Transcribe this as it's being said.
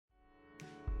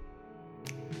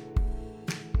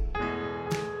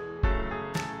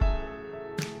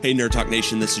Hey, Nerd Talk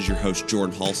Nation, this is your host,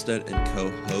 Jordan Halstead, and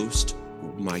co-host,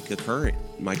 Micah Current.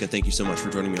 Micah, thank you so much for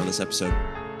joining me on this episode.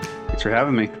 Thanks for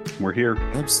having me. We're here.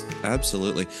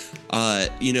 Absolutely.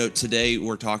 Today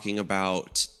we're talking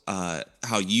about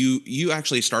how you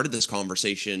actually started this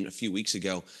conversation a few weeks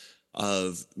ago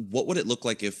of what would it look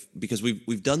like if, because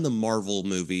we've done the Marvel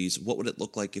movies, what would it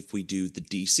look like if we do the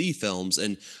DC films?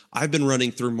 And I've been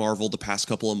running through Marvel the past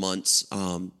couple of months.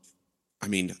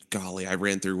 Golly, I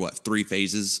ran through 3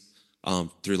 phases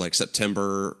through like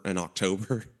September and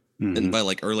October. Mm-hmm. And by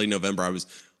like early November, I was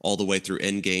all the way through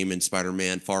Endgame and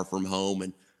Spider-Man Far From Home.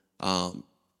 And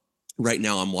right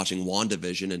now I'm watching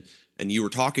WandaVision. And you were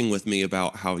talking with me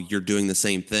about how you're doing the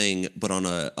same thing, but on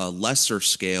a lesser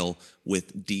scale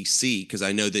with DC, because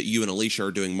I know that you and Alicia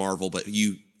are doing Marvel, but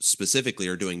you specifically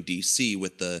are doing DC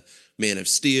with the Man of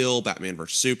Steel, Batman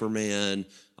vs. Superman,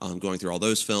 going through all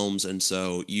those films. And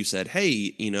so you said,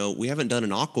 hey, we haven't done an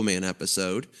Aquaman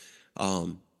episode.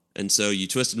 And so you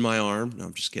twisted my arm. No,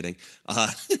 I'm just kidding.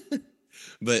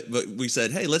 But we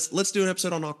said, hey, let's do an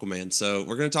episode on Aquaman. So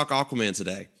we're going to talk Aquaman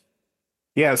today.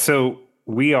 Yeah. So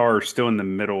we are still in the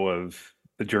middle of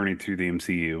the journey through the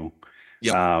MCU.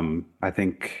 Yep. I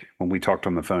think when we talked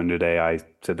on the phone today, I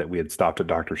said that we had stopped at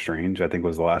Doctor Strange. I think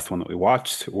was the last one that we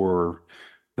watched, or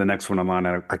the next one online.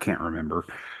 I can't remember.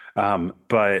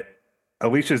 But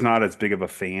Alicia's not as big of a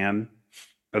fan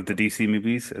of the DC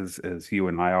movies as you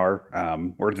and I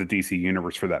are, or the DC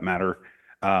universe for that matter.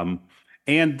 And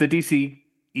the DC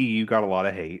EU got a lot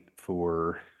of hate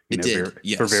for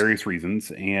for various reasons,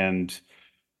 and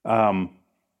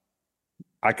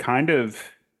I kind of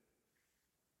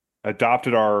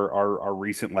adopted our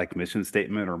recent mission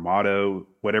statement or motto,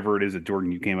 whatever it is that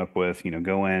Jordan you came up with.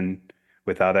 Go in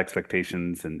without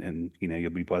expectations, and you'll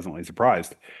be pleasantly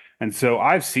surprised. And so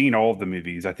I've seen all of the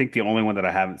movies. I think the only one that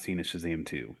I haven't seen is Shazam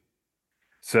 2.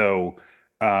 So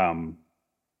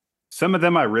some of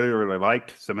them I really, really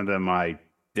liked. Some of them I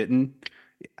didn't.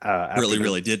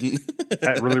 Really didn't.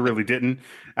 really didn't.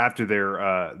 After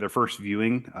their first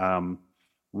viewing,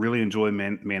 really enjoyed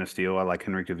Man of Steel. I like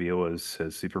Henry Cavill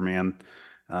as Superman,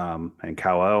 and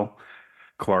Kal-El,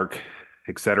 Clark,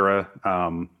 etc.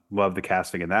 Love the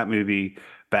casting in that movie.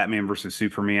 Batman versus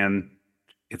Superman.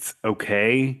 It's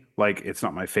okay. It's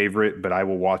not my favorite, but I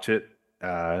will watch it.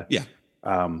 Yeah.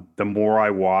 The more I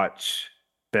watch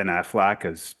Ben Affleck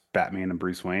as Batman and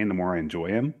Bruce Wayne, the more I enjoy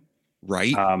him.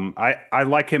 Right. I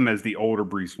like him as the older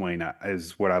Bruce Wayne,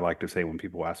 is what I like to say when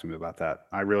people ask me about that.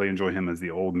 I really enjoy him as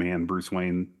the old man Bruce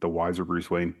Wayne, the wiser Bruce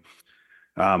Wayne.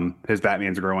 His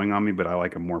Batman's growing on me, but I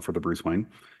like him more for the Bruce Wayne.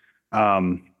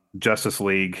 Justice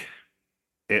League.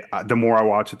 The more I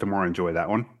watch it, the more I enjoy that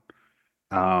one.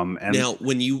 And now,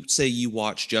 when you say you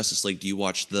watch Justice League, do you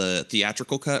watch the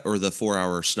theatrical cut or the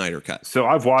 4-hour Snyder cut? So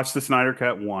I've watched the Snyder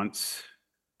cut once,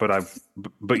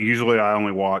 but usually I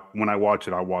only watch when I watch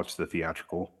it. I watch the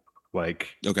theatrical.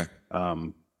 Okay.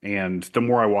 And the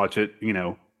more I watch it,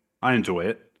 I enjoy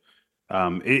it. I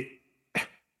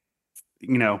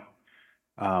know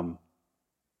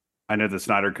the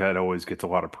Snyder cut always gets a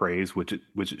lot of praise, which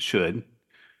it should.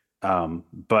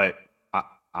 But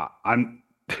I'm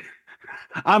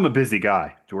I'm a busy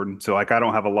guy, Jordan. So I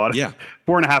don't have a lot of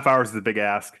 4.5 hours is a big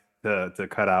ask to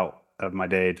cut out of my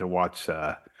day to watch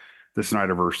the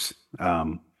Snyderverse.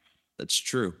 That's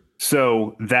true.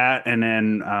 So that, and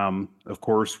then of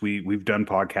course we've done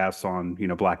podcasts on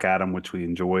Black Adam, which we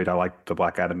enjoyed. I liked the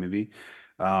Black Adam movie.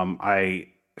 I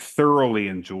thoroughly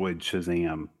enjoyed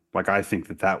Shazam. I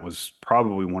think that was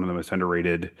probably one of the most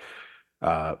underrated.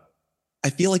 I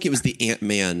feel like it was the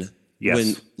Ant-Man.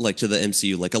 Yes. When to the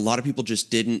MCU, a lot of people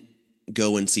just didn't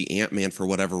go and see Ant-Man for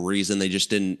whatever reason. They just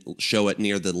didn't show it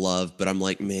near the love. But I'm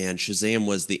like, man, Shazam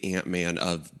was the Ant-Man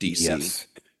of DC. Yes.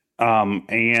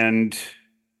 And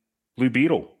Blue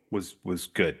Beetle was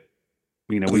good.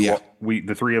 We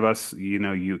the three of us,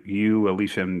 you,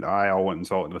 Alicia, and I all went and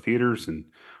saw it in the theaters, and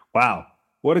wow,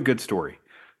 what a good story.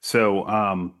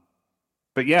 So,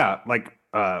 but yeah,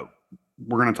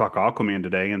 we're going to talk Aquaman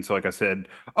today. And so, like I said,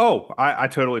 I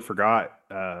totally forgot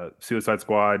Suicide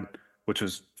Squad, which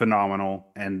was phenomenal.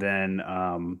 And then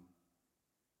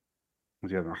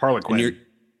what's the other one? Harley Quinn.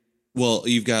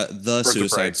 You've got the Birds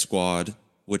Suicide Squad,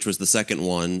 which was the second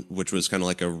one, which was kind of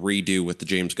like a redo with the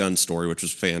James Gunn story, which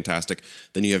was fantastic.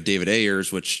 Then you have David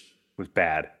Ayers, which was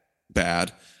bad.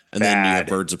 And then you have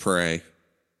Birds of Prey.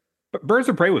 But Birds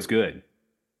of Prey was good.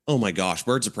 Oh my gosh,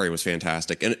 Birds of Prey was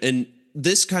fantastic. And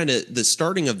this the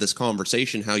starting of this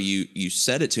conversation, how you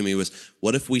said it to me was,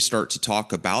 what if we start to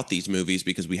talk about these movies,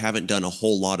 because we haven't done a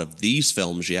whole lot of these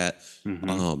films yet.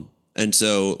 Mm-hmm. And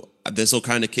so this will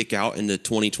kind of kick out into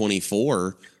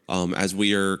 2024. as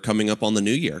we are coming up on the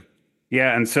new year.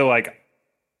 Yeah, and so like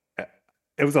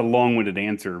it was a long-winded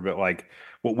answer, but like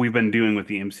what we've been doing with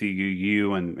the MCU,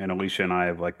 you and Alicia and I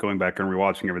have like going back and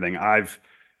rewatching everything. I've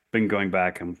been going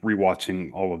back and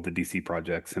rewatching all of the DC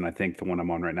projects, and I think the one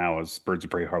I'm on right now is Birds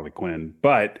of Prey Harley Quinn.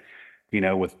 But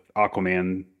with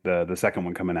Aquaman, the second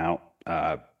one coming out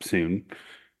soon,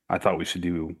 I thought we should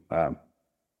do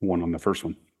one on the first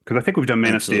one because I think we've done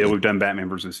Man of Steel, Absolutely. we've done Batman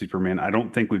versus Superman. I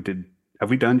don't think we've did. Have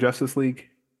we done Justice League?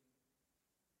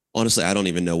 Honestly, I don't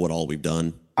even know what all we've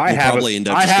done. I We'll have a, probably end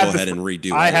up I just go have ahead and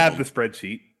redo I all of have them. the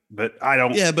spreadsheet, but I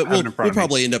don't Yeah, but have we'll it in front we'll of me.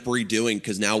 probably end up redoing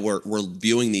because now we're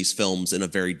viewing these films in a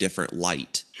very different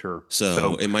light. Sure. So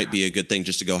So it might be a good thing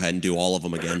just to go ahead and do all of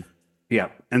them again. yeah,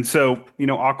 and so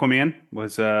Aquaman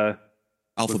was the one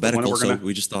that Alphabetical, we're so gonna.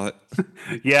 we just thought,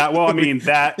 Yeah, well, I mean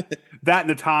that and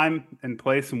the time and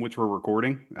place in which we're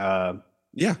recording.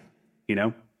 yeah. You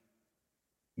know,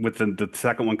 with the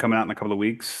second one coming out in a couple of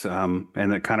weeks, and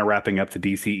then kind of wrapping up the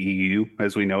DCEU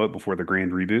as we know it before the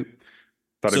grand reboot.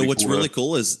 Thought it'd So be what's cool really to.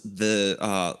 cool is the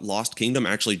Lost Kingdom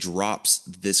actually drops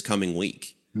this coming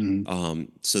week. Mhm.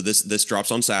 So this drops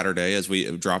on Saturday as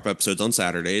we drop episodes on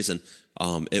Saturdays, and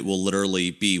it will literally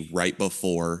be right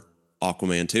before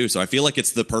Aquaman 2. So I feel like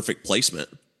it's the perfect placement.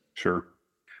 Sure.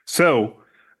 So,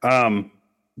 um,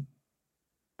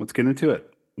 let's get into it.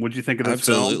 What'd you think of this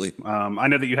film? Absolutely. I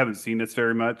know that you haven't seen this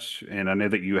very much, and I know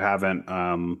that you haven't.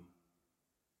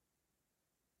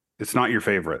 It's not your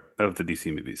favorite of the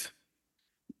DC movies.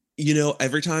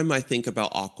 Every time I think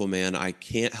about Aquaman, I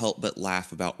can't help but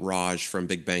laugh about Raj from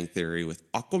Big Bang Theory with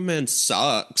Aquaman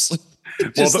sucks.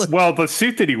 Well, Just like, the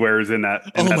suit that he wears in that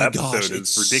oh my gosh, episode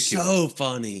it's is ridiculous. so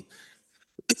funny.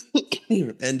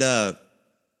 And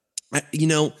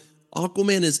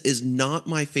Aquaman is not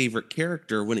my favorite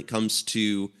character when it comes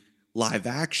to live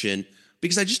action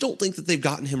because I just don't think that they've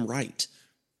gotten him right.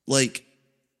 Like,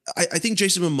 I think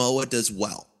Jason Momoa does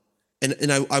well.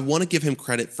 And I want to give him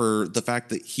credit for the fact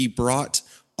that he brought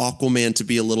Aquaman to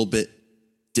be a little bit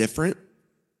different,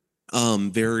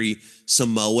 very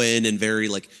Samoan and very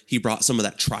like he brought some of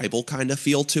that tribal kind of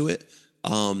feel to it,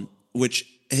 which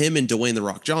him and Dwayne the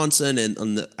Rock Johnson and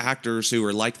the actors who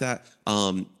are like that,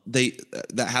 they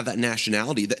that have that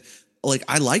nationality that like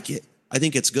I like it. I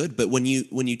think it's good, but when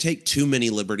you take too many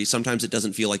liberties, sometimes it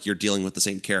doesn't feel like you're dealing with the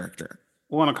same character.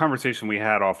 Well, in a conversation we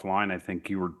had offline, I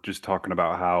think you were just talking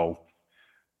about how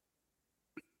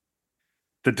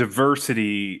the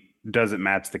diversity doesn't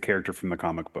match the character from the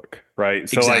comic book, right?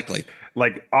 So Exactly.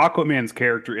 like Aquaman's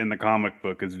character in the comic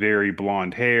book is very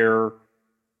blonde hair,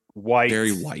 white,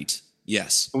 Very white.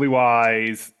 Yes. blue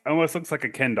eyes, almost looks like a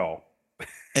Ken doll.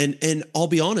 And I'll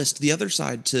be honest, the other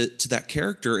side to that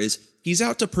character is he's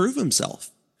out to prove himself.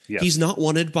 He's Yes. not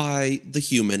wanted by the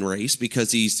human race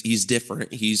because he's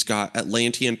different. He's got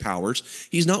Atlantean powers.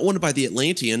 He's not wanted by the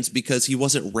Atlanteans because he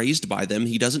wasn't raised by them.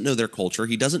 He doesn't know their culture.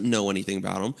 He doesn't know anything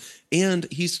about them, and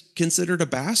he's considered a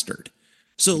bastard.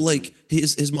 So Mhm. like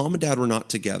his mom and dad were not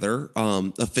together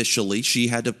officially. She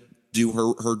had to do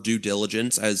her due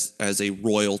diligence as a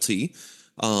royalty.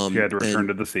 She had to return And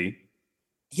to the sea.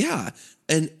 yeah,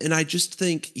 and I just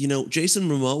think Jason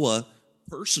Momoa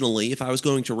personally, if I was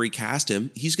going to recast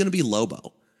him, he's going to be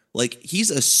Lobo. Like he's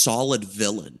a solid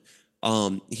villain.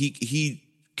 He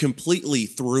completely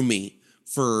threw me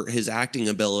for his acting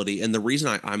ability, and the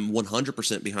reason I'm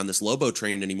 100% behind this Lobo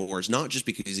train anymore is not just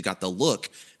because he's got the look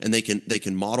and they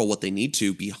can model what they need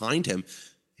to behind him.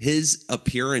 His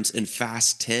appearance in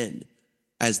Fast 10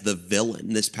 as the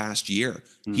villain this past year.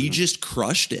 He Mhm. just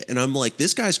crushed it. And I'm like,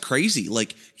 this guy's crazy.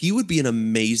 Like, he would be an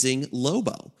amazing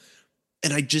Lobo.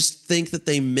 And I just think that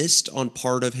they missed on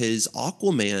part of his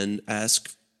Aquaman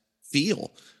esque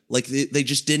feel. Like, they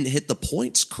just didn't hit the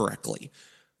points correctly.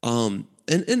 And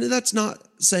that's not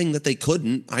saying that they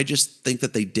couldn't. I just think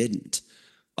that they didn't.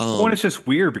 Well, and Um, it's just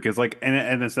weird because like,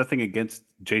 and it's nothing against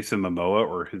Jason Momoa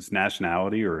or his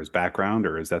nationality or his background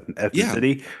or his yeah,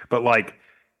 ethnicity, but like,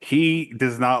 he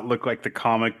does not look like the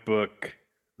comic book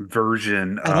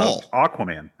version at of all.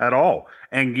 Aquaman at all.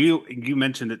 And you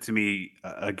mentioned it to me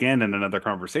again in another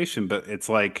conversation, but it's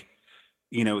like,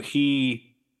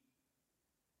 he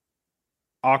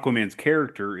Aquaman's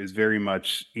character is very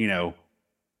much,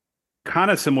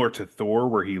 kind of similar to Thor,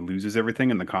 where he loses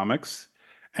everything in the comics.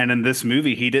 And in this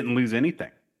movie, he didn't lose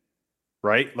anything,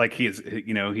 right? Like he is,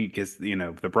 he gets,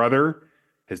 the brother,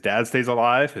 his dad stays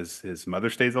alive, his mother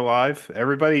stays alive.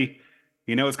 Everybody,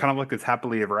 it's kind of like this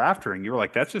happily ever after. And you were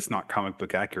like, that's just not comic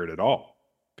book accurate at all.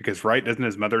 Because, right, doesn't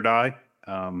his mother die?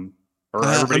 Or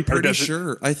I'm everybody, or pretty does it?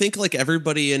 sure. I think like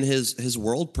everybody in his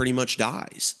world pretty much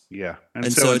dies. Yeah. And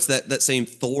And so, so it's that same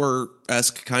Thor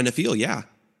esque kind of feel. Yeah.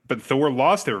 but Thor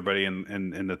lost everybody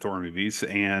in the Thor movies,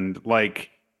 and like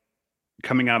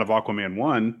coming out of Aquaman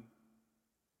 1,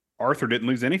 Arthur didn't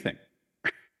lose anything.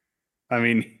 I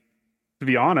mean, to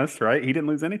be honest, right? He didn't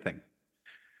lose anything.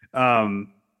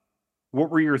 Um, what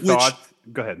were your Which, thoughts?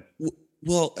 Go ahead.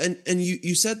 well, and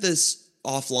you said this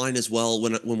offline as well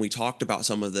when we talked about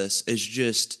some of this, is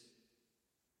just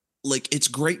like it's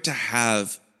great to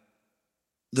have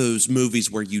those movies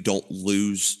where you don't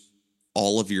lose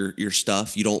all of your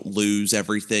stuff. You don't lose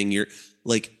everything. You're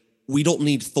like, we don't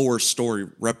need Thor's story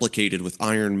replicated with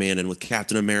Iron Man and with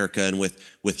Captain America and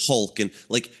with Hulk, and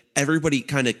like everybody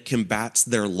kind of combats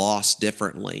their loss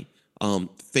differently.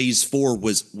 Phase 4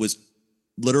 was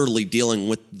literally dealing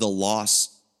with the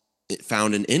loss it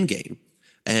found in Endgame,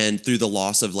 and through the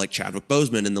loss of like Chadwick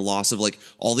Boseman and the loss of like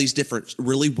all these different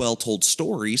really well told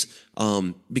stories.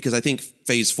 Because I think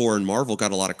Phase 4 and Marvel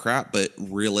got a lot of crap, but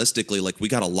realistically, like we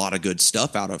got a lot of good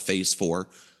stuff out of Phase 4.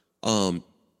 Um,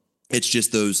 it's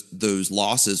just those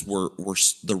losses were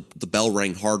the bell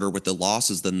rang harder with the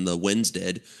losses than the wins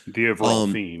did. The overall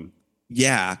Um, theme.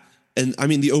 yeah, and I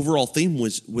mean the overall theme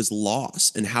was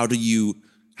loss, and how do you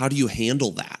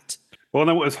handle that? Well,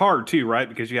 then it was hard too, right?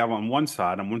 Because you have on one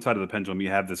side of the pendulum, you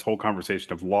have this whole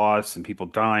conversation of loss and people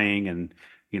dying and,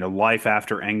 life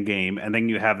after Endgame. And then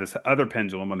you have this other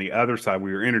pendulum on the other side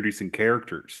where you're introducing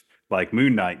characters like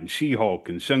Moon Knight and She-Hulk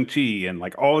and Shang-Chi and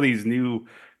like all these new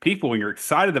people. And you're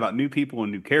excited about new people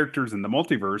and new characters in the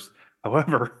multiverse.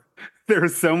 However,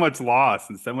 there's so much loss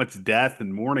and so much death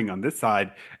and mourning on this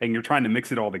side, and you're trying to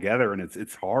mix it all together, and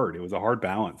it's hard. It was a hard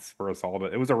balance for us all,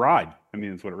 but it was a ride. I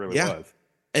mean, it's what it really Yeah, was.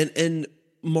 and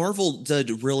Marvel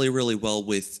did really really well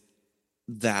with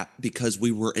that because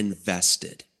we were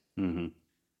invested. Hmm.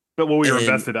 But well, we were And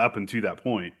invested up until that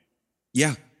point.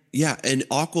 yeah, yeah, and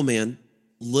Aquaman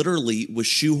literally was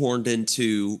shoehorned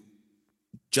into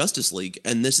Justice League,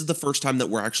 and this is the first time that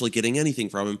we're actually getting anything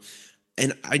from him.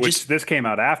 And I Which just, this came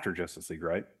out after Justice League,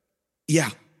 right? yeah,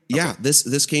 Okay. yeah,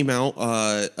 this came out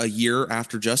a year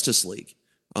after Justice League.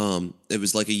 It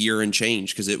was like a year and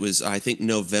change because it was, I think, Yeah.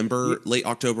 November, late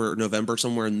October, November,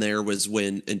 somewhere in there was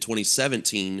when in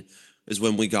 2017 is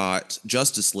when we got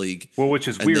Justice League, Well, which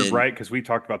is and weird, then right? Because we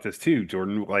talked about this too,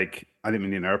 Jordan. Like, I didn't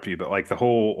mean to interrupt you, but like the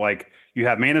whole like you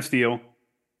have Man of Steel,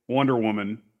 Wonder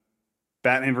Woman,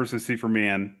 Batman versus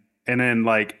Superman, and then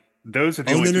like those are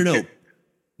the oh only no no two. no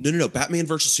no no no, Batman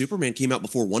versus Superman came out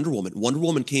before Wonder Woman. Wonder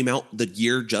Woman came out the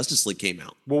year Justice League came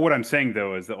out. Well, what I'm saying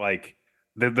though is that like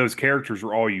those characters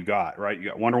were all you got, right? You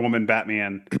got Wonder Woman,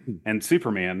 Batman, and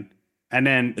Superman, and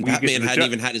then And when you get to Batman the hadn't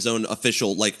even had his own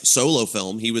official like solo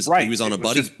film. He right, was on it a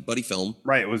was just buddy film.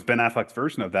 right. It was Ben Affleck's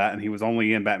version of that, and he was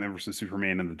only in Batman versus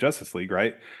Superman in the Justice League,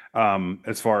 right?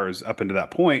 As far as up into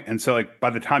that point, and so like by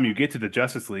the time you get to the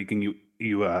Justice League and you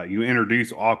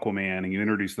introduce Aquaman and you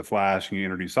introduce the Flash and you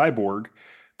introduce Cyborg,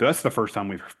 that's the first time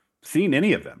we've seen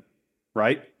any of them,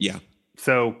 right? Yeah.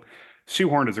 So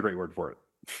shoehorned is a great word for it.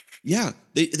 Yeah.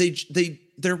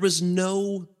 There was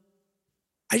no,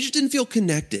 I just didn't feel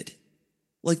connected.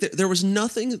 Like there was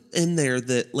nothing in there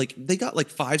that like they got like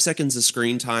 5 seconds of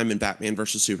screen time in Batman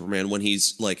versus Superman when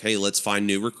he's like, hey, let's find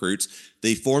new recruits.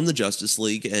 They form the Justice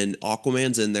League and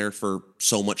Aquaman's in there for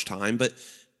so much time, but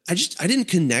I didn't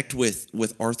connect with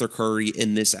Arthur Curry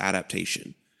in this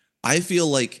adaptation. I feel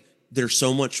like there's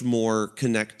so much more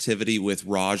connectivity with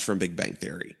Raj from Big Bang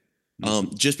Theory.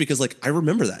 Mhm. Just because like I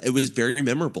remember that. It was very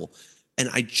memorable. And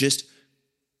I just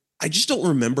don't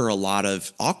remember a lot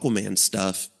of Aquaman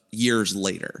stuff years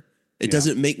later. It Yeah.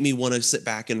 doesn't make me want to sit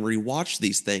back and rewatch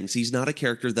these things. He's not a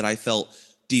character that I felt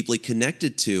deeply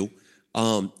connected to.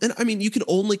 And I mean, you can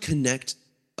only connect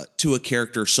to a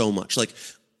character so much. Like,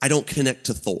 I don't connect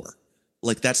to Thor.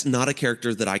 Like, that's not a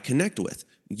character that I connect with.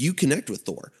 You connect with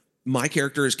Thor. My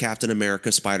character is Captain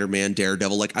America, Spider Man,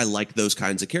 Daredevil. Like, I like those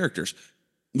kinds of characters.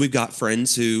 We've got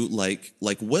friends who like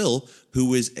Will,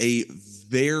 who is a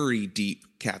very deep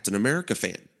Captain America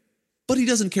fan, but he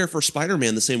doesn't care for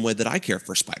Spider-Man the same way that I care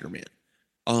for Spider-Man.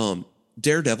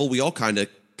 Daredevil, we all kind of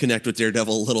connect with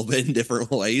Daredevil a little bit in different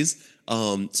ways.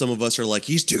 Some of us are like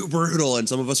he's too brutal, and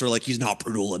some of us are like he's not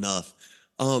brutal enough.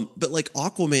 But like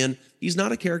Aquaman, he's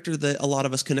not a character that a lot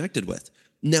of us connected with.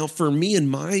 Now, for me and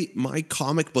my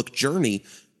comic book journey,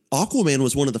 Aquaman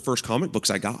was one of the first comic books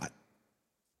I got,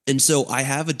 and so I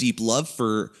have a deep love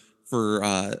for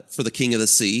the King of the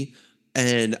Sea,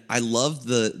 and I love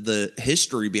the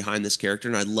history behind this character,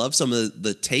 and I love some of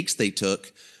the takes they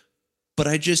took, but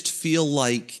I just feel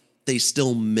like they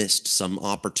still missed some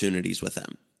opportunities with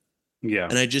him, Yeah.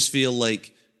 and I just feel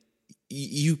like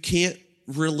you can't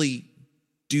really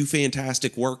do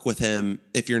fantastic work with him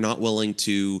if you're not willing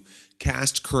to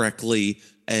cast correctly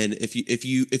And if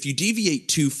you deviate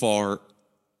too far,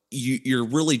 you're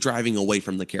really driving away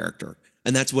from the character.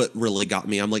 And that's what really got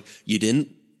me. I'm like, you didn't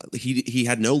he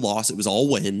had no loss. It was all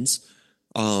wins.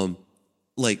 Um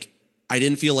like I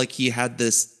didn't feel like he had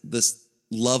this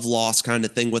love loss kind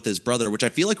of thing with his brother, which I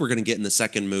feel like we're going to get in the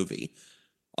second movie.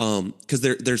 Because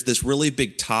there's this really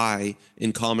big tie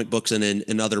in comic books and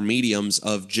in other mediums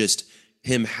of just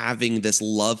him having this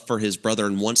love for his brother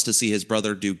and wants to see his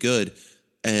brother do good.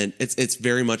 And it's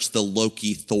very much the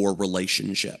Loki Thor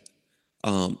relationship.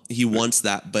 He wants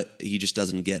that, but he just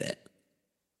doesn't get it.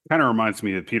 Kind of reminds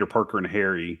me of Peter Parker and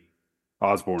Harry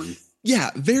Osborn.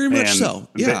 Yeah, very much And so.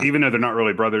 Yeah. even though they're not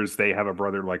really brothers, they have a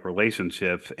brother-like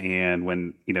relationship. And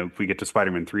when, if we get to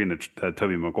Spider-Man 3 in the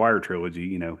Tobey Maguire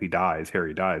trilogy, he dies,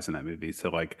 Harry dies in that movie. So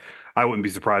like, I wouldn't be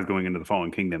surprised going into the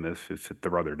Fallen Kingdom if the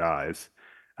brother dies.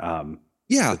 Um,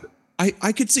 Yeah.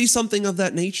 I could see something of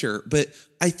that nature, but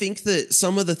I think that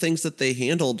some of the things that they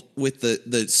handled with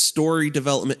the story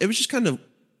development, it was just kind of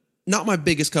not my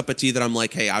biggest cup of tea that I'm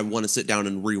like, hey, I want to sit down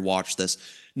and rewatch this.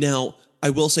 Now, I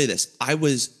will say this. I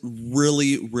was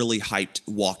really, really hyped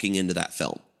walking into that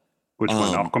film. which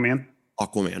one, Um, Aquaman?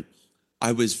 Aquaman.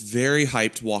 I was very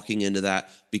hyped walking into that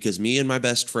because me and my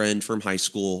best friend from high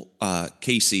school,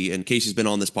 Casey, and Casey's been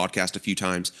on this podcast a few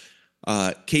times.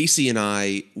 Casey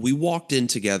and we walked in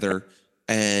together,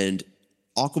 and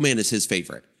Aquaman is his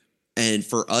favorite. And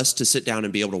for us to sit down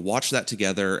and be able to watch that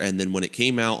together, and then when it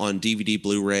came out on DVD,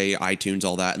 Blu-ray, iTunes,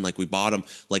 all that, and like we bought them,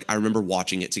 like I remember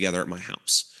watching it together at my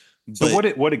house. So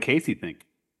But what did Casey think?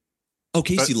 oh, Uh,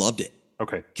 Casey loved it.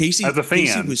 okay. Casey As a Casey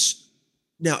fan, was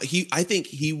now he I think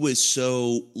he was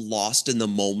so lost in the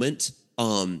moment.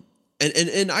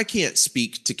 And I can't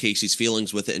speak to Casey's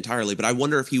feelings with it entirely, but I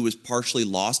wonder if he was partially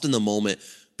lost in the moment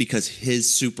because his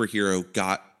superhero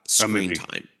got a screen movie.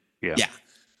 time. Yeah. Yeah.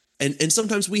 And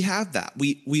sometimes we have that.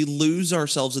 We lose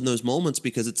ourselves in those moments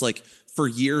because it's like for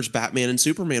years Batman and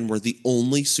Superman were the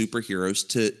only superheroes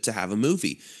to have a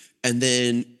movie. And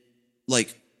then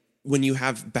like when you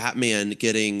have Batman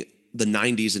getting the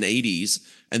 90s and 80s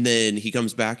and then he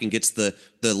comes back and gets the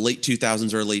late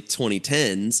 2000s early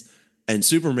 2010s and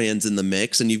Superman's in the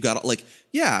mix and you've got like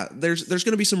yeah, there's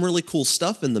going to be some really cool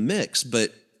stuff in the mix,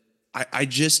 but I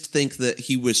just think that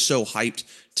he was so hyped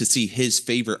to see his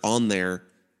favorite on there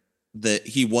that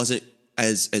he wasn't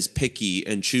as picky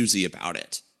and choosy about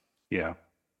it. Yeah.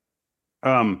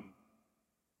 Um,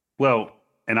 well,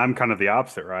 and I'm kind of the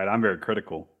opposite, right? I'm very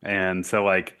critical. And so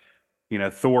like,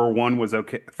 Thor 1 was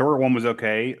okay. Thor 1 was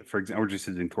okay. For example, we're just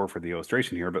using Thor for the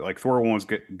illustration here, but like Thor 1 was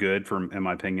good in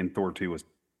my opinion. Thor 2 was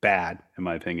bad in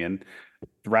my opinion.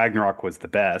 Ragnarok was the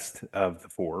best of the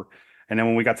four. And then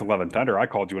when we got to Love and Thunder, I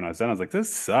called you when I was done. I was like,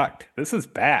 this sucked. This is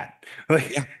bad.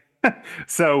 Like Yeah.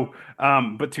 so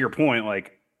but to your point,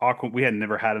 like we had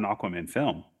never had an Aquaman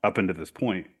film up until this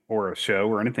point, or a show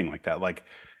or anything like that. Like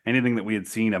anything that we had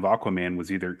seen of Aquaman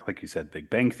was either, like you said, Big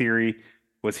Bang Theory.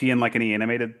 Was he in like any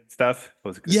animated stuff?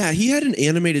 Was it Yeah, he had an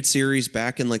animated series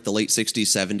back in like the late 60s,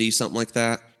 70s, something like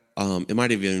that. It might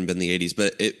have even been the 80s,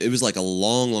 but it was like a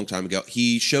long, long time ago.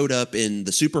 He showed up in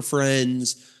the Super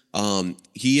Friends.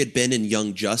 He had been in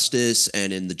Young Justice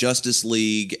and in the Justice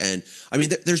League, and I mean,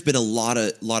 there's been a lot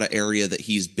of area that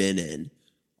he's been in.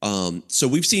 So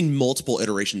we've seen multiple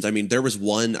iterations. I mean, there was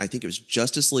one, I think it was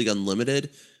Justice League Unlimited,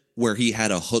 where he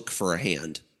had a hook for a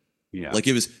hand. yeah. Like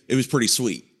it was pretty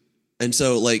sweet. And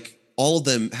so like all of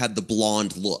them had the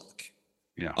blonde look.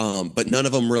 Yeah. But none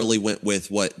of them really went with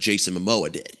what Jason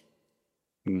Momoa did.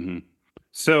 hmm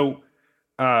So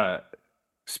uh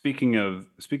speaking of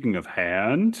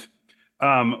hand,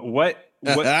 what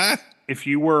if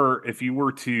you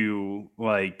were to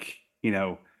like,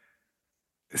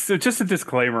 so just a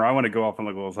disclaimer, I want to go off on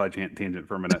like a little side tangent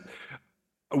for a minute.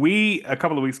 A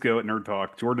couple of weeks ago at Nerd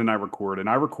Talk, Jordan and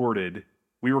I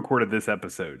we recorded this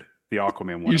episode, the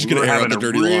Aquaman one. You're And just we gonna were air out having the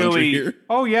a dirty laundry really, here.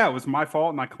 oh yeah, it was my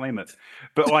fault and I claim it.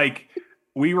 But like,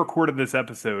 we recorded this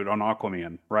episode on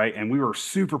Aquaman, right? And we were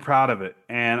super proud of it.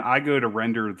 And I go to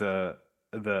render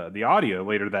the audio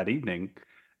later that evening,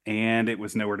 and it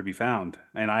was nowhere to be found.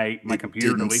 And my It computer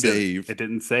didn't deleted it. save. It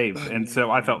didn't save. And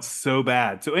so I felt Oh. so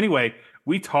bad. So anyway,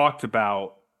 we talked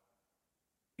about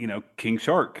King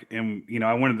Shark. And, Yeah.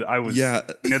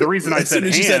 the reason I As soon said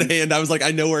as you said hand, hand, I was like,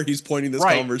 I know where he's pointing this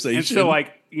right. And so conversation.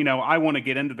 like, I want to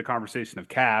get into the conversation of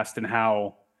cast and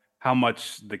how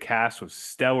much the cast was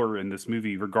stellar in this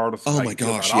movie, regardless of Oh how my you feel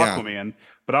about gosh, yeah. Aquaman.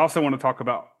 But I also want to talk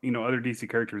about, other DC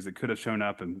characters that could have shown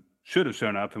up and should have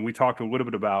shown up. And we talked a little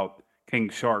bit about King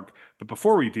Shark. But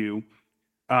before we do,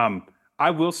 um, I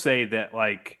will say that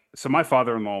like, so my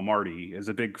father-in-law, Marty, is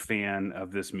a big fan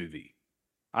of this movie.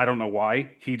 I don't know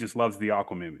why. He just loves the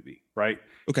Aquaman movie, right?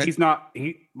 Okay.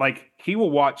 He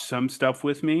will watch some stuff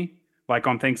with me. Like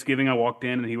on Thanksgiving, I walked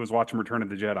in and he was watching Return of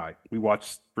the Jedi. We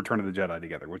watched Return of the Jedi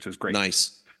together, which is great.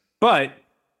 Nice. But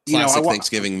Classic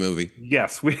Thanksgiving movie.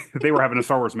 yes, we they were having a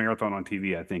Star Wars marathon on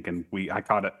TV, I think, and we I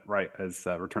caught it right as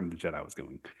Return of the Jedi was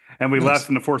going, and we left Nice.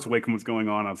 and the Force Awakens was going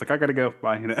on. I was like, I gotta go,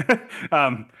 bye,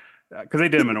 because they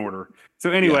did them in order.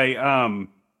 So Yeah. anyway,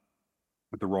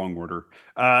 with the wrong order.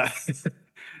 Uh,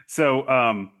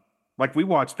 so like we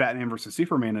watched Batman versus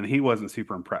Superman, and he wasn't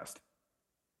super impressed.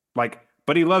 Like,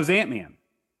 but he loves Ant-Man,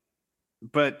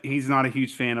 but he's not a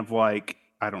huge fan of like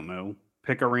I don't know,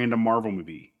 pick a random Marvel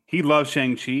movie. He loves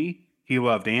Shang-Chi. He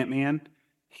loved Ant-Man.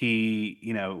 He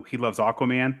loves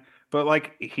Aquaman. But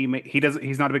like he doesn't.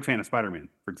 He's not a big fan of Spider-Man,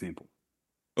 for example.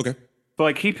 Okay. But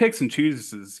like he picks and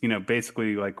chooses,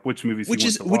 basically like which movies he Which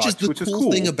wants is to which is watch, the which is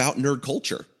cool thing cool. about nerd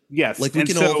culture. Yes, Like and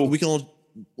so we can all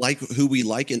like who we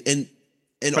like, and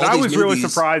but all I these was really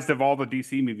movies. surprised of all the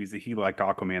DC movies that he liked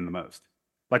Aquaman the most.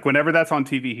 Like whenever that's on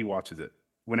TV, he watches it.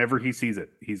 Whenever he sees it,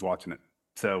 he's watching it.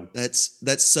 So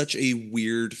That's such a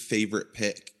weird favorite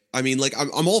pick. I mean, like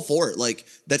I'm all for it. Like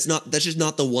that's just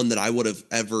not the one that I would have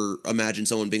ever imagined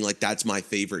someone being like, that's my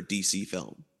favorite DC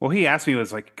film. well, he asked me,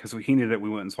 was like, because he knew that we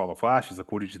went and saw The Flash. He's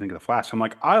like, what did you think of The Flash? I'm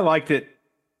like, I liked it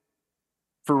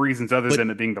for reasons other But than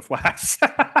it being The Flash.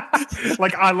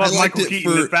 Like, I I love liked Michael it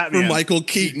Keaton as for Batman. Michael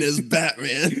Keaton as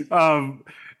Batman. um,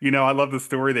 I love the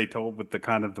story they told with the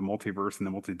kind of the multiverse and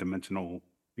the multidimensional,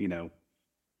 you know,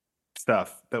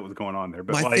 stuff that was going on there.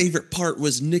 But My like, favorite part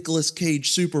was Nicolas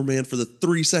Cage Superman for the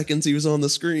 3 seconds he was on the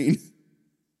screen.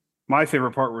 my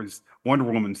favorite part was Wonder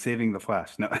Woman saving the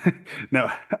Flash. No,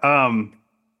 no. Um,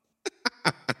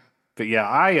 but yeah,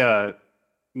 to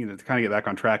kind of get back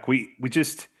on track, we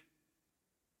just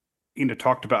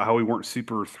talked about how we weren't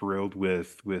super thrilled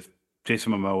with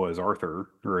Jason Momoa as Arthur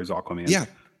or as Aquaman. Yeah.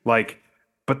 Like,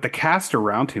 but the cast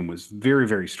around him was very,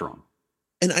 very strong.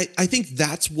 And I think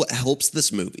that's what helps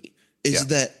this movie Yeah. is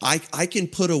that I can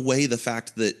put away the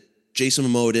fact that Jason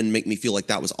Momoa didn't make me feel like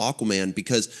that was Aquaman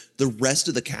because the rest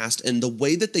of the cast and the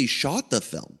way that they shot the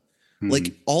film, like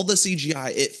Mhm. all the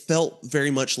CGI, it felt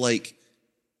very much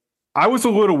I was a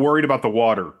little worried about the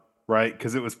water, right?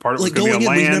 Because it was part of it was like going to be going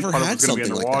on in, we've land, never part of it was had going to be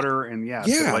something like that. underwater, and yeah.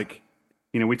 So Yeah. like,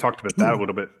 we talked about that a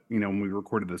little bit, when we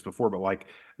recorded this before. But like,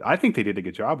 I think they did a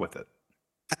good job with it.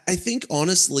 I think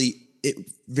honestly, it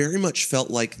very much felt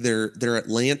like their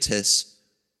Atlantis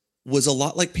was a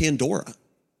lot like Pandora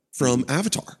from Mhm.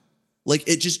 Avatar. Like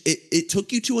it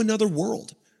took you to another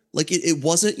world. Like it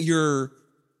wasn't your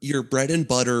bread and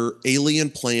butter alien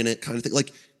planet kind of thing.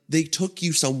 Like they took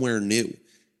you somewhere new.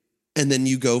 And then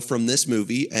you go from this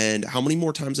movie, and how many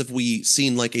more times have we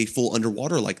seen like a full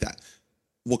underwater like that?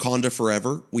 Wakanda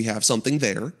Forever, we have something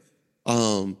there.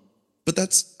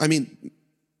 But I mean,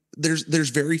 there's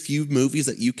very few movies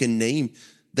that you can name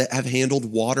that have handled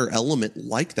water element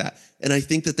like that. And I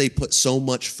think that they put so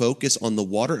much focus on the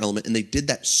water element and they did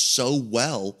that so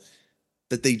well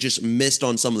that they just missed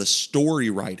on some of the story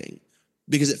writing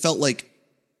because it felt like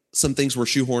some things were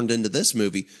shoehorned into this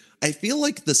movie. I feel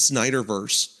like the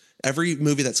Snyderverse, every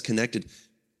movie that's connected,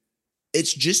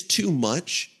 it's just too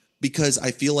much because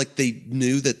I feel like they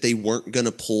knew that they weren't going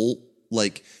to pull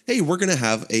like, hey, we're going to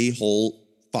have a whole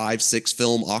 5, 6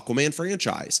 film Aquaman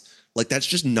franchise. Like that's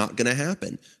just not going to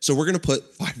happen. So we're going to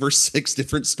put 5 or 6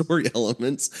 different story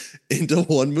elements into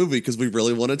one movie because we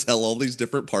really want to tell all these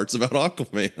different parts about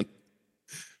Aquaman.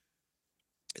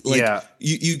 Like Yeah.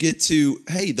 you get to,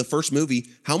 hey, the first movie,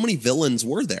 how many villains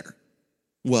were there?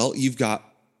 Well, you've got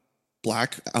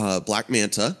Black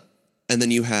Manta, and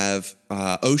then you have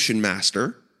Ocean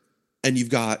Master, and you've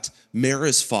got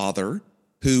Mara's father,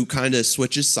 who kind of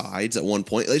switches sides at one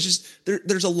point. It's just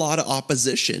there's a lot of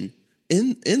opposition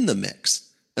in the mix,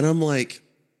 and I'm like,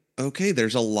 okay,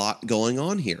 there's a lot going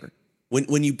on here.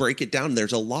 When you break it down,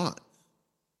 there's a lot,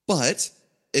 but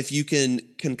if you can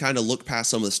kind of look past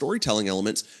some of the storytelling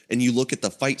elements and you look at the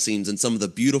fight scenes and some of the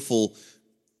beautiful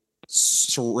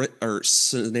or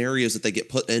scenarios that they get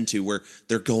put into where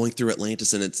they're going through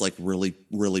Atlantis and it's like really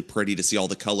really pretty to see all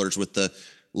the colors with the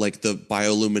like the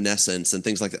bioluminescence and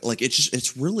things like that. Like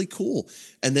it's really cool.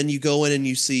 And then you go in and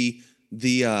you see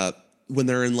the when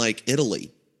they're in like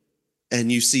Italy and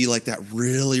you see like that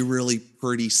really really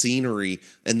pretty scenery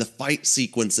and the fight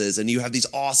sequences and you have these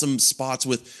awesome spots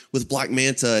with Black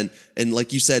Manta and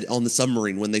like you said on the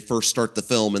submarine when they first start the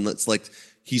film and it's like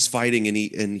he's fighting and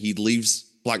he leaves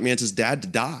Black Manta's dad to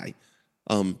die.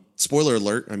 Spoiler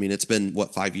alert, I mean it's been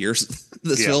what 5 years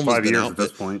this Yeah. film has 5 been years at out,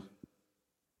 this point.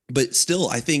 but still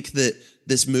I think that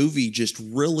this movie just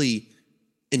really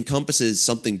encompasses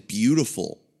something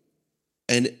beautiful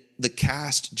and the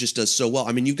cast just does so well.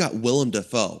 I mean, you've got Willem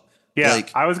Dafoe, Yeah,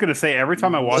 like I was gonna say every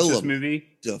time I watch this Willem movie,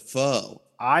 Dafoe.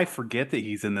 I forget that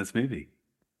he's in this movie.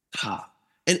 Ah.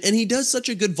 And he does such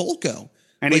a good Volko.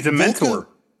 And Like he's a Volko, mentor.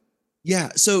 yeah.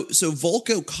 So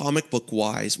Volko comic book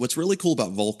wise, what's really cool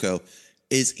about Volko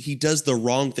is he does the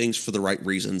wrong things for the right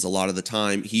reasons a lot of the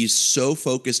time. He's so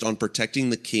focused on protecting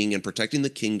the king and protecting the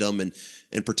kingdom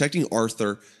and protecting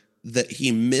Arthur that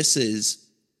he misses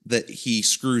that he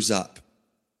screws up.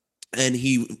 And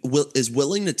is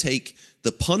willing to take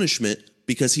the punishment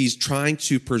because he's trying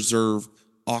to preserve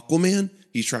Aquaman.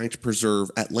 He's trying to preserve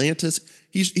Atlantis.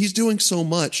 He's doing so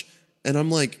much, and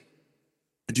I'm like,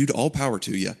 dude, all power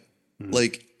to you. Mhm.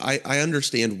 Like, I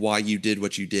understand why you did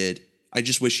what you did. I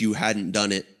just wish you hadn't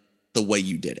done it the way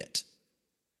you did it.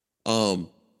 Um,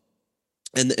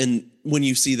 and when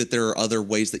you see that there are other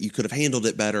ways that you could have handled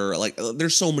it better, like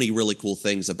there's so many really cool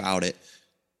things about it.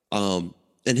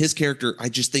 And his character, I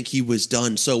just think he was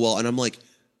done so well. And I'm like,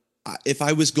 if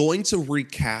I was going to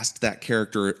recast that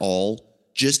character at all,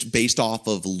 just based off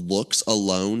of looks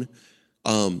alone,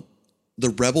 um, the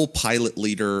rebel pilot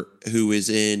leader who is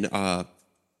in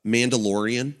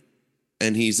Mandalorian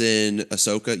and he's in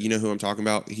Ahsoka, you know who I'm talking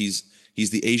about? He's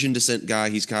the Asian descent guy.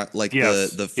 He's got like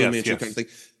Yes, the Fu yes, Manchu kind of yes. thing.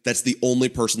 That's the only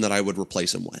person that I would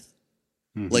replace him with.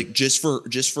 Hmm. Like just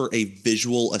for a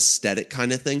visual aesthetic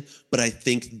kind of thing. But I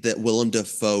think that Willem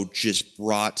Dafoe just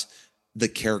brought the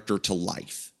character to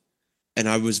life, and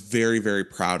I was very very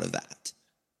proud of that.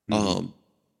 Hmm. Um,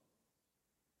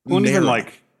 Well, and even Mara. like,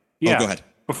 Oh, go yeah, ahead.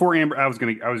 before Amber, I was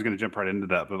gonna jump right into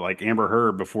that, but like Amber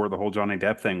Heard before the whole Johnny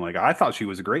Depp thing, like I thought she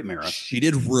was a great Mara. She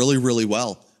did really really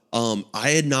well.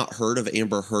 I had not heard of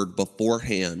Amber Heard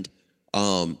beforehand,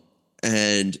 um,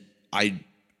 and I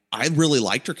I really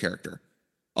liked her character.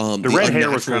 The The red hair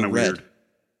was unnatural kind of red. weird.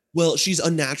 Well, she's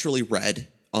unnaturally red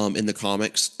in the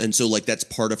comics, and so like that's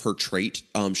part of her trait.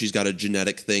 She's got a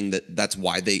genetic thing that's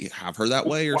why they have her that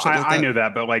way or Well, something like I that. know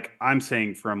that, but like I'm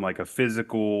saying from like a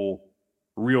physical,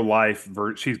 real life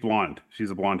she's blonde.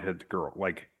 She's a blonde head girl.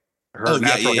 Like her Oh yeah,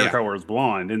 natural yeah, hair yeah, color is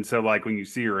blonde, and so like when you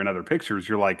see her in other pictures,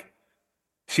 you're like,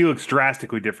 she looks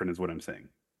drastically different, is what I'm saying.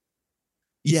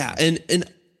 yeah. And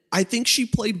I think she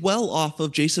played well off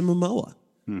of Jason Momoa.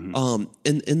 Hmm.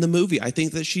 In the movie, I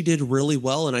think that she did really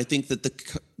well, and I think that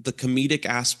the comedic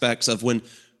aspects of when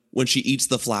she eats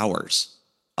the flowers,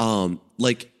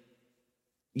 like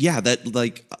yeah,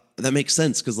 that makes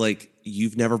sense because like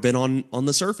you've never been on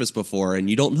the surface before and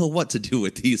you don't know what to do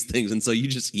with these things, and so you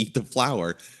just eat the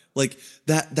flower. Like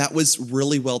that was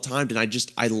really well timed, and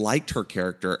I liked her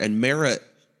character. And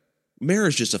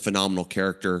Mara's just a phenomenal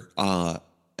character.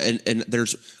 And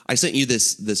there's I sent you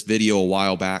this video a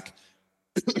while back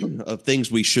of things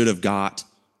we should have got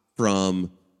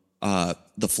from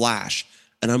the Flash,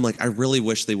 and I'm like, I really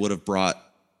wish they would have brought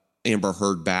Amber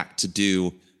Heard back to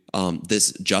do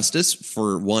this justice.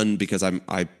 For one, because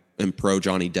I am pro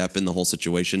Johnny Depp in the whole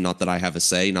situation. Not that I have a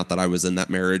say, not that I was in that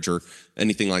marriage or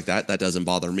anything like that. That doesn't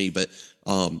bother me, but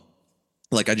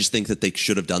like I just think that they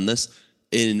should have done this.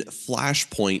 In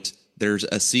Flashpoint, there's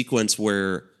a sequence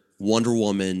where Wonder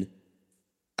Woman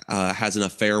has an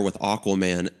affair with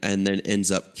Aquaman and then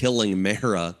ends up killing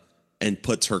Mara and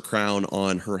puts her crown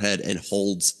on her head and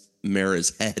holds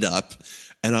Mara's head up.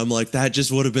 And I'm like, that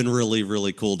just would have been really,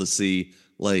 really cool to see,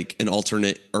 like an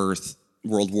alternate Earth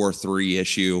World War III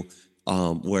issue,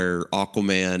 where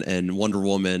Aquaman and Wonder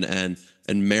Woman and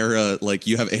Mara, like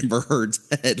you have Amber Heard's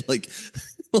head, like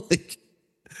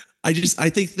I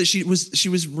think that she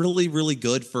was really really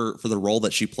good for the role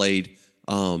that she played.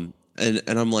 And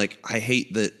I'm like, I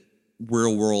hate that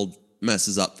real world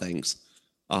messes up things.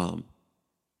 Um,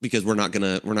 because we're not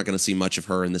gonna see much of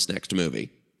her in this next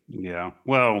movie. Yeah.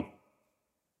 Well,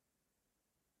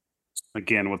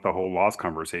 again, with the whole loss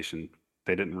conversation,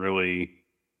 they didn't really,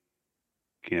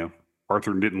 you know,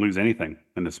 Arthur didn't lose anything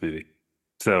in this movie.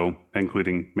 So,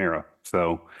 including Mara.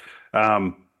 So,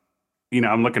 um,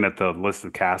 I'm looking at the list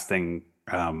of casting.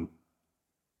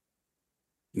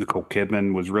 Nicole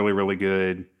Kidman was really, really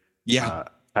good. Yeah, Uh,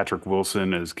 Patrick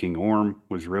Wilson as King Orm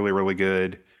was really, really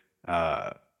good.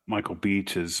 Uh, Michael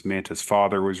Beach as Manta's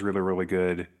father was really, really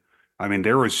good. I mean,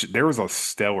 there was a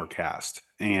stellar cast,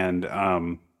 and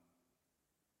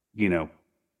you know,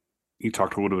 you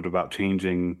talked a little bit about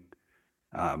changing,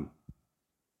 um,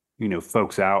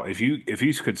 folks out. If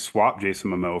you could swap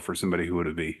Jason Momoa for somebody, who would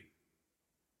it be?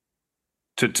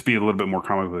 To be a little bit more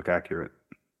comic book accurate.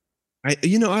 I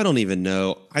don't even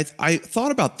know. I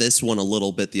thought about this one a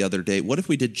little bit the other day. What if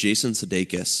we did Jason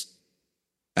Sudeikis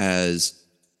as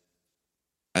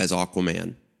as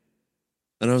Aquaman?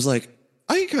 And I was like,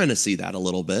 I can kind of see that a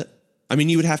little bit. I mean,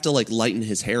 you would have to like lighten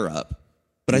his hair up,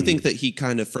 But I think Mm. that he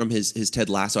kind of, from his Ted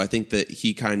Lasso, I think that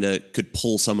he kind of could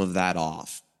pull some of that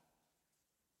off.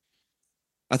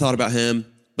 I thought about him,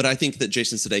 but I think that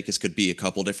Jason Sudeikis could be a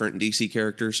couple different DC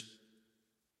characters,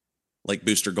 like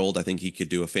Booster Gold. I think he could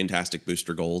do a fantastic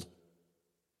Booster Gold.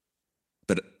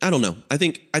 But I don't know. I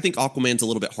think Aquaman's a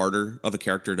little bit harder of a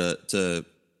character to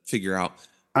figure out.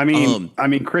 I mean,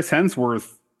 Chris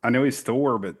Hemsworth. I know he's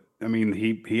Thor, but I mean,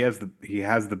 he has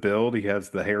the build, he has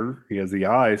the hair, he has the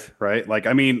eyes, right? Like,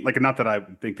 I mean, like, not that I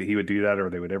think that he would do that or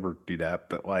they would ever do that,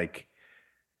 but like,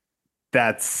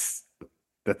 that's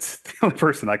that's the only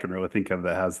person I can really think of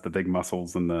that has the big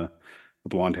muscles and the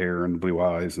blonde hair and the blue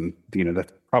eyes, and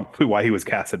that's probably why he was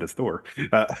casted as Thor.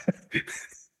 Uh,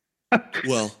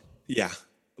 Well, yeah,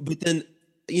 but then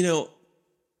you know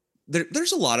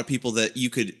there's a lot of people that you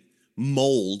could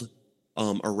mold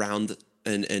around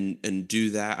and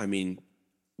do that. I mean,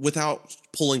 without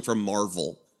pulling from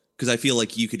Marvel, because I feel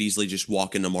like you could easily just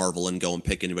walk into Marvel and go and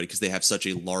pick anybody because they have such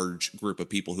a large group of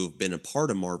people who have been a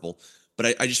part of Marvel.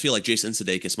 But I just feel like Jason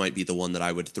Sudeikis might be the one that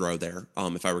I would throw there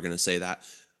if I were going to say that.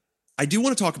 I do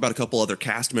want to talk about a couple other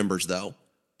cast members though.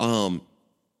 Um,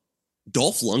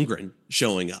 Dolph Lundgren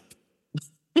showing up.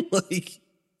 like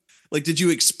like did you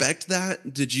expect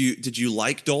that? Did you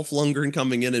like Dolph Lundgren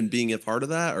coming in and being a part of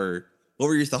that, or what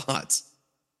were your thoughts?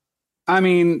 I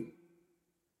mean,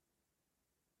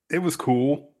 it was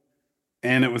cool,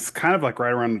 and it was kind of like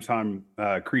right around the time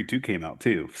Creed 2 came out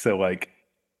too. So like,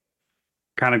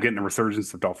 kind of getting a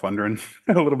resurgence of Dolph Lundgren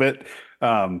a little bit.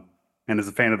 Um, and as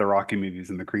a fan of the Rocky movies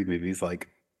and the Creed movies, like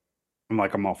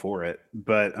I'm all for it.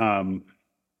 But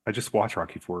I just watched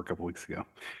Rocky 4 a couple weeks ago.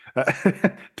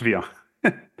 To be honest,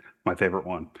 my favorite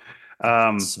one. It's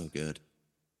Um, so good.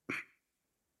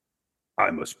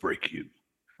 I must break you.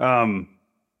 Um,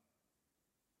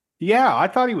 yeah, I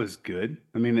thought he was good.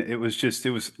 I mean, it was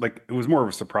more of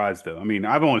a surprise though. I mean,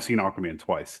 I've only seen Aquaman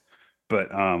twice, but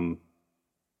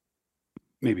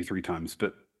maybe three times.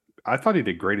 But I thought he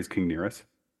did great as King Nearest.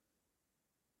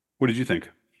 What did you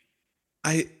think?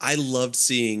 I loved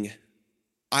seeing.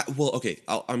 Okay,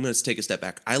 I'm going to take a step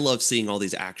back. I love seeing all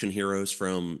these action heroes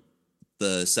from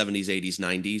the 70s, 80s,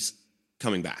 90s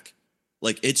coming back.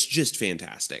 Like it's just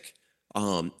fantastic.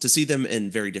 To see them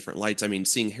in very different lights. I mean,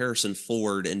 seeing Harrison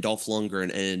Ford and Dolph Lundgren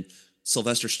and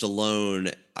Sylvester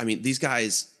Stallone. I mean, these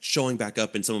guys showing back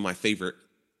up in some of my favorite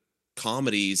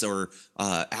comedies or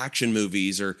action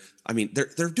movies, or I mean,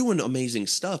 they're doing amazing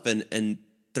stuff, and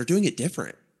they're doing it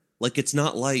different. Like it's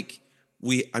not like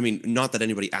I mean, not that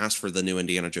anybody asked for the new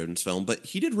Indiana Jones film, but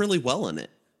he did really well in it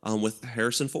with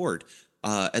Harrison Ford,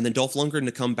 and then Dolph Lundgren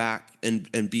to come back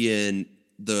and be in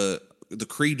the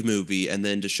Creed movie, and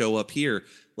then to show up here,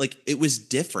 like it was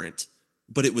different,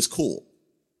 but it was cool.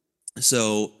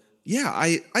 So yeah,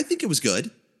 I think it was good.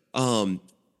 Um,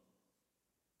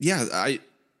 yeah,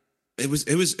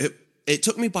 it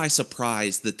took me by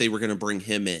surprise that they were going to bring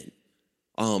him in.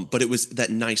 But it was that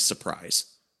nice surprise.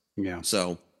 Yeah.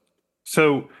 So,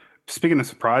 So speaking of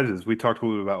surprises, we talked a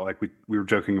little bit about like we were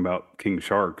joking about King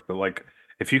Shark, but like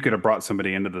if you could have brought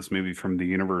somebody into this movie from the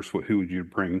universe, who would you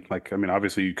bring? Like, I mean,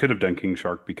 obviously you could have done King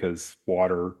Shark because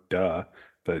water, duh.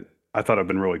 But I thought it'd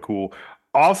been really cool.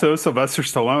 Also, Sylvester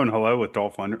Stallone, hello with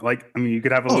Dolph Lundgren. Like, I mean, you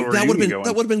could have a oh, little reunion that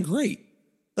going. would have been great.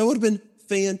 That would have been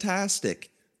fantastic.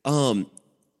 Um,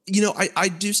 I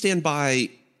do stand by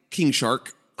King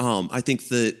Shark. I think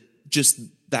that just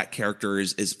that character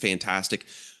is fantastic.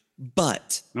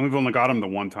 But And we've only got him the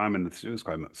one time in the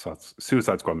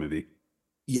Suicide Squad movie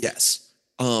yes,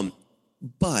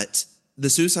 but the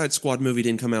Suicide Squad movie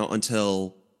didn't come out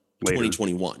until later,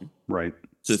 2021. right?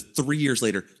 So 3 years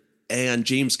later, and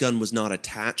James Gunn was not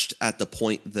attached at the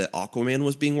point that Aquaman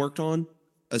was being worked on,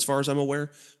 as far as I'm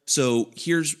aware. So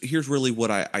here's really what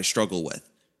I struggle with.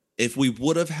 If we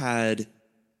would have had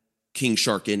King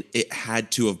Shark in, it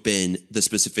had to have been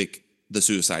the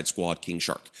Suicide Squad King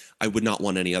Shark. I would not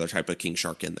want any other type of King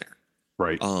Shark in there.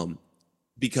 Right.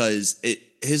 Because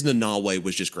his Nanawe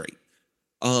was just great.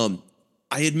 Um,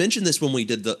 I had mentioned this when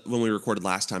we recorded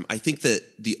last time. I think that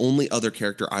the only other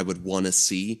character I would want to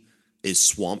see is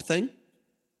Swamp Thing.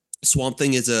 Swamp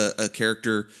Thing is a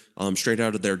character straight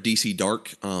out of their DC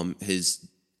Dark.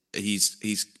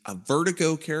 He's a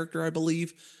Vertigo character, I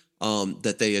believe,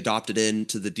 that they adopted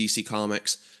into the DC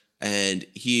comics, and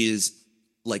he is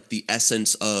like the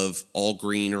essence of all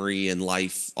greenery and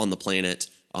life on the planet.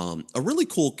 A really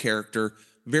cool character,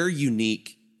 very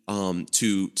unique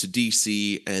to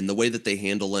DC and the way that they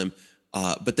handle him.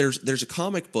 But there's a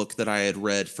comic book that I had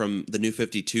read from the New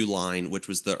 52 line, which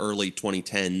was the early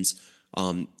 2010s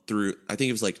through, I think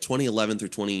it was like 2011 through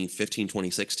 2015,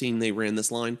 2016, they ran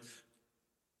this line.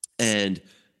 And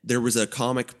there was a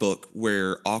comic book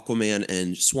where Aquaman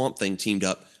and Swamp Thing teamed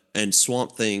up, and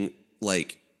Swamp Thing,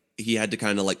 like, he had to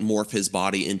kind of like morph his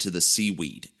body into the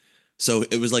seaweed. So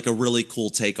it was like a really cool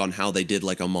take on how they did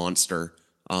like a monster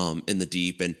in the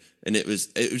deep, and it was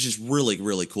just really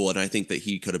really cool, and I think that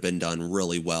he could have been done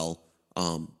really well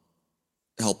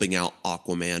helping out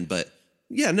Aquaman. But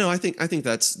yeah, no, I think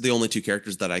that's the only two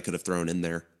characters that I could have thrown in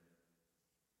there.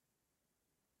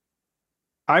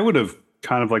 I would have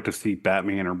kind of liked to see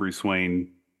Batman or Bruce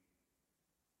Wayne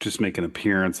just make an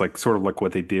appearance, like sort of like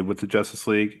what they did with the Justice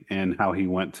League and how he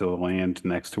went to the land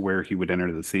next to where he would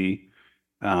enter the sea.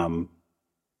 Um,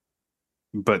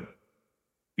 but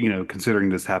considering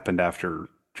this happened after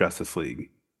Justice League,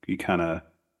 you kind of,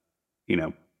 you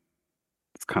know,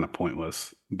 it's kind of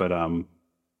pointless. But I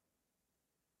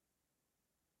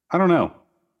don't know.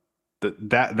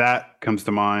 That comes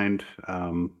to mind.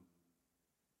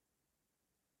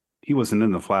 He wasn't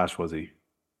in the Flash, was he?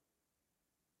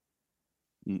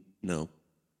 No.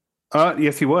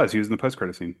 Yes, he was. He was in the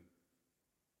post-credit scene.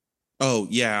 Oh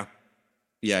yeah,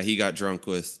 yeah. He got drunk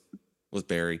with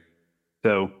Barry.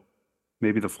 So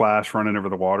maybe the Flash running over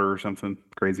the water or something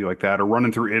crazy like that, or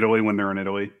running through Italy when they're in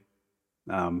Italy,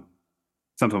 um,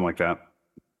 something like that.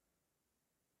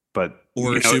 But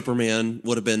Or Superman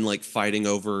would have been like fighting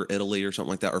over Italy or something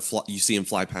like that, or you see him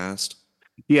fly past.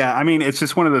 yeah, I mean, it's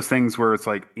just one of those things where it's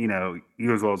like, you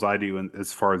as well as I do, and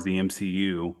as far as the MCU,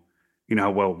 you know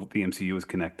how well the MCU is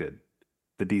connected.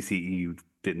 The DCEU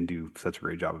didn't do such a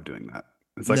great job of doing that.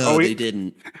 It's like, No, they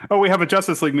didn't. we have a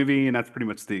Justice League movie, and that's pretty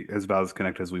much the as about as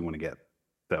connected as we want to get.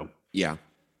 So, Yeah,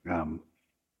 um,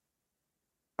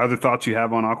 other thoughts you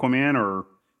have on Aquaman, or I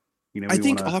we want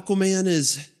think to? Aquaman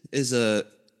is a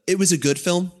it was a good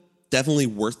film, definitely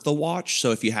worth the watch.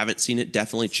 So if you haven't seen it,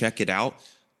 definitely check it out.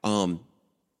 Um,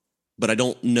 but I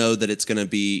don't know that it's going to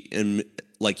be in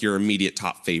like your immediate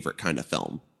top favorite kind of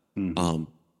film. Mhm. Um,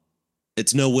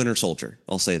 it's no Winter Soldier.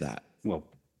 I'll say that. Well,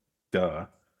 duh.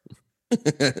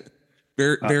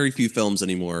 Very Uh, very few films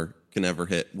anymore can ever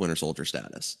hit Winter Soldier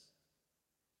status.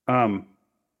 um,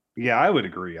 yeah, I would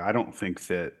agree. I don't think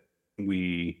that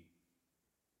we.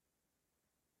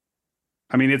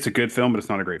 I mean, it's a good film, but it's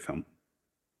not a great film.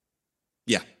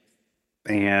 Yeah,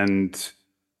 And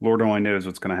Lord only knows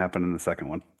what's going to happen in the second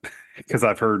one because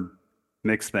I've heard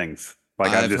mixed things.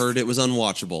 Like I've heard it was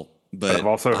unwatchable, but I've but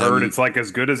also heard I'm it's like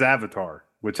as good as Avatar,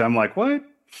 which I'm like, what?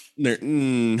 I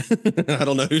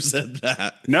don't know who said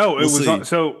that. No, it We'll was see.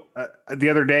 so the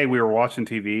other day we were watching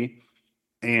TV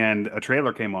and a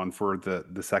trailer came on for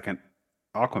the second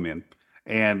Aquaman,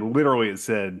 and literally it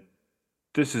said,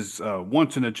 "This is a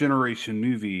once in a generation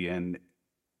movie," and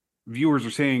viewers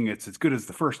are saying it's as good as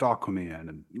the first Aquaman,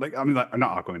 and like I mean, like,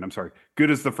 not Aquaman, I'm sorry, good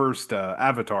as the first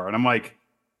Avatar, and I'm like,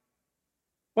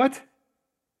 what?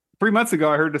 3 months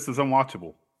ago, I heard this is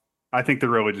unwatchable. I think they're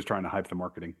really just trying to hype the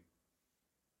marketing.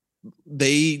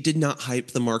 They did not hype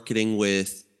the marketing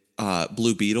with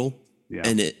Blue Beetle Yeah.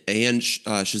 and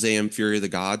Shazam: Fury of the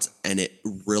Gods, and it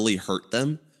really hurt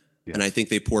them. And I Yes. think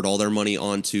they poured all their money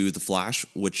onto the Flash,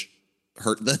 which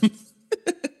hurt them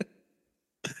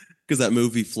because that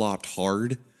movie flopped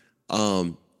hard.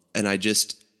 And I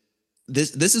just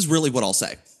this is really what I'll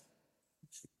say.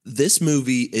 This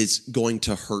movie is going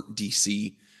to hurt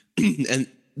DC, and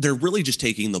they're really just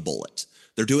taking the bullet.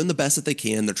 They're doing the best that they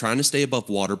can. They're trying to stay above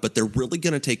water, but they're really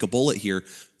going to take a bullet here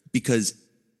because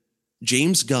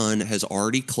James Gunn has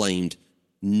already claimed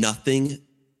nothing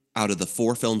out of the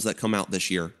four films that come out this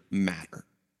year matter.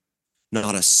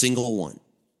 Not a single one.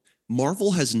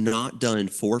 Marvel has not done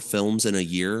four films in a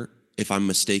year, if I'm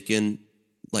mistaken,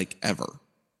 like ever.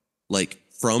 Like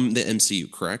from the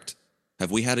MCU, correct?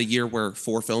 Have we had a year where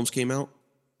four films came out?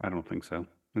 I don't think so.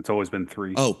 It's always been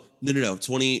three. Oh, no.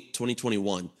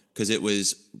 2021, because it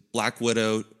was Black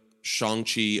Widow,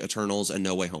 Shang-Chi, Eternals, and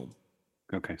No Way Home.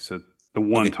 Okay, so the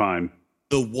one Okay. time.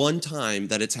 The one time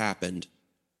that it's happened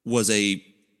was a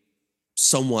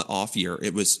somewhat off year.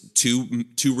 It was two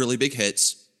really big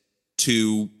hits,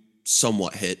 two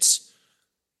somewhat hits.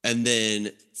 And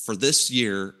then for this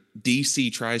year,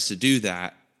 DC tries to do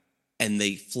that and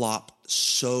they flop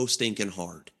so stinking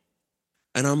hard.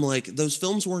 And I'm like, those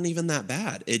films weren't even that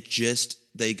bad. It just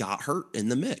they got hurt in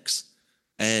the mix.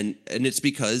 And it's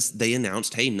because they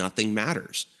announced, hey, nothing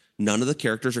matters. None of the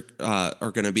characters are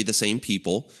going to be the same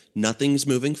people. Nothing's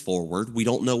moving forward. We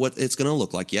don't know what it's going to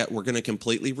look like yet. We're going to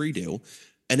completely redo,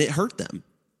 and it hurt them.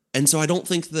 And so I don't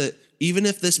think that even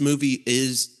if this movie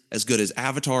is as good as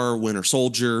Avatar, Winter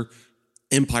Soldier,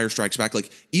 Empire Strikes Back,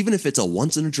 like even if it's a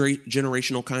once in a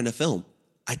generational kind of film,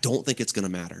 I don't think it's going to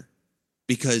matter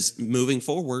because moving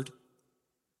forward,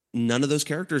 none of those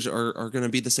characters are going to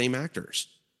be the same actors.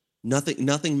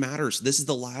 Nothing matters. This is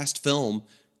the last film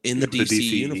in the The DC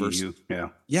universe. DCEU. Yeah.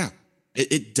 Yeah,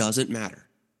 it doesn't matter.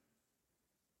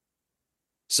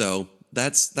 So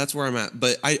that's where I'm at.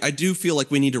 But I do feel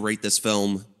like we need to rate this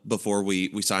film before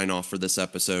we sign off for this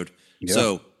episode. Yeah.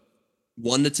 So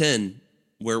 1 to 10,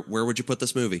 where would you put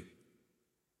this movie?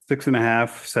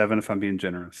 6.5, 7 if I'm being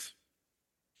generous.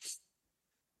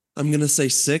 I'm gonna say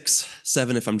 6,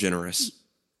 7 if I'm generous.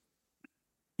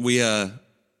 We said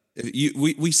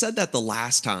that the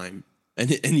last time,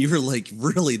 and you were like,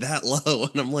 really that low?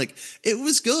 And I'm like, it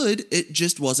was good. It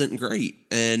just wasn't great,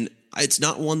 and it's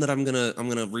not one that I'm gonna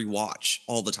rewatch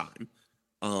all the time.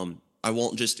 I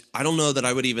won't just. I don't know that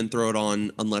I would even throw it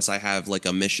on unless I have like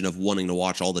a mission of wanting to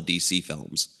watch all the DC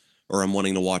films, or I'm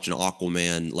wanting to watch an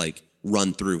Aquaman like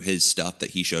run through his stuff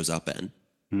that he shows up in.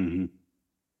 Hmm.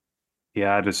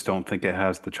 Yeah, I just don't think it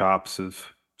has the chops of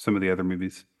some of the other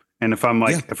movies. And if I'm Yeah.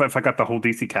 like, if I got the whole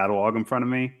DC catalog in front of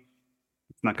me,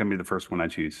 it's not going to be the first one I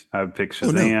choose. I would pick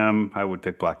Oh no. Shazam. I would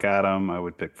pick Black Adam. I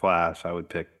would pick Flash. I would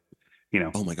pick,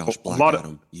 Oh my a gosh, a Black lot of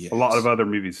Adam. a lot of Yes. other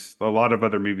movies, a lot of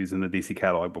other movies in the DC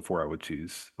catalog before I would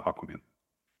choose Aquaman.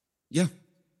 Yeah.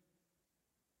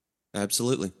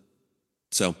 Absolutely.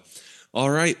 So, all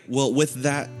right. Well, with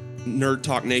that, Nerd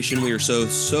Talk Nation, we are so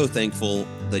thankful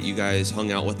that you guys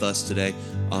hung out with us today.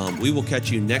 We will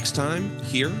catch you next time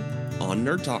here on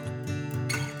Nerd Talk.